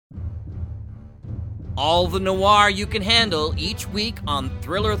All the noir you can handle each week on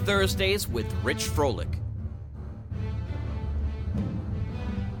Thriller Thursdays with Rich Froelich.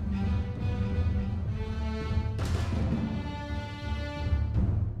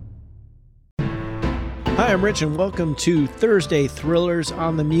 Hi, I'm Rich, and welcome to Thursday Thrillers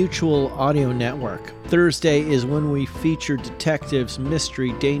on the Mutual Audio Network. Thursday is when we feature detectives,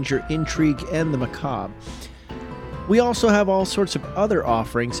 mystery, danger, intrigue, and the macabre. We also have all sorts of other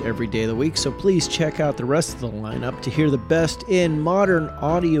offerings every day of the week, so please check out the rest of the lineup to hear the best in modern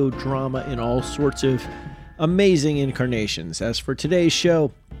audio drama in all sorts of amazing incarnations. As for today's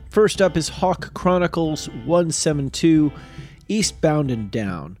show, first up is Hawk Chronicles 172, Eastbound and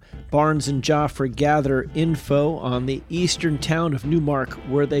Down. Barnes and Joffre gather info on the eastern town of Newmark,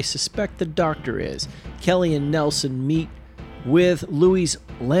 where they suspect the doctor is. Kelly and Nelson meet with Louis'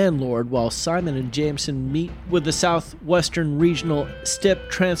 landlord, while Simon and Jameson meet with the Southwestern Regional STIP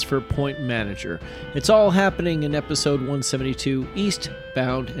Transfer Point manager. It's all happening in episode 172,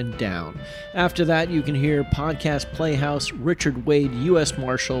 Eastbound and Down. After that, you can hear Podcast Playhouse, Richard Wade, U.S.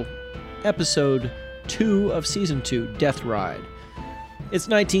 Marshal, episode 2 of season 2, Death Ride. It's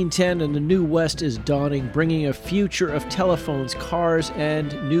 1910 and the New West is dawning, bringing a future of telephones, cars,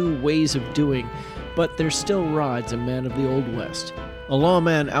 and new ways of doing. But there still rides a man of the Old West, a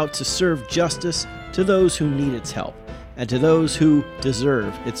lawman out to serve justice to those who need its help, and to those who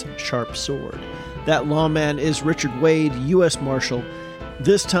deserve its sharp sword. That lawman is Richard Wade, U.S. Marshal.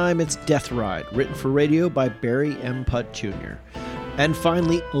 This time it's Death Ride, written for radio by Barry M. Putt Jr. And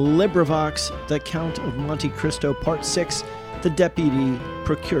finally, LibriVox, The Count of Monte Cristo, Part 6, The Deputy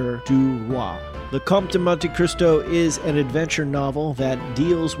Procureur du Roi. The Comte de Monte Cristo is an adventure novel that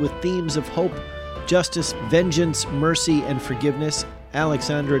deals with themes of hope, justice, vengeance, mercy, and forgiveness.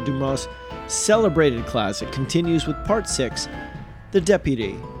 Alexandre Dumas' celebrated classic continues with Part 6, The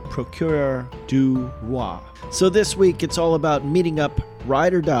Deputy Procureur du Roi. So this week, it's all about meeting up,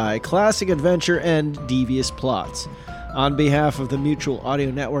 ride or die, classic adventure, and devious plots. On behalf of the Mutual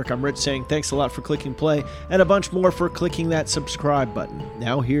Audio Network, I'm Rich saying thanks a lot for clicking play, and a bunch more for clicking that subscribe button.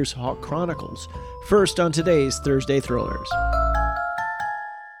 Now here's Hawk Chronicles, first on today's Thursday Thrillers.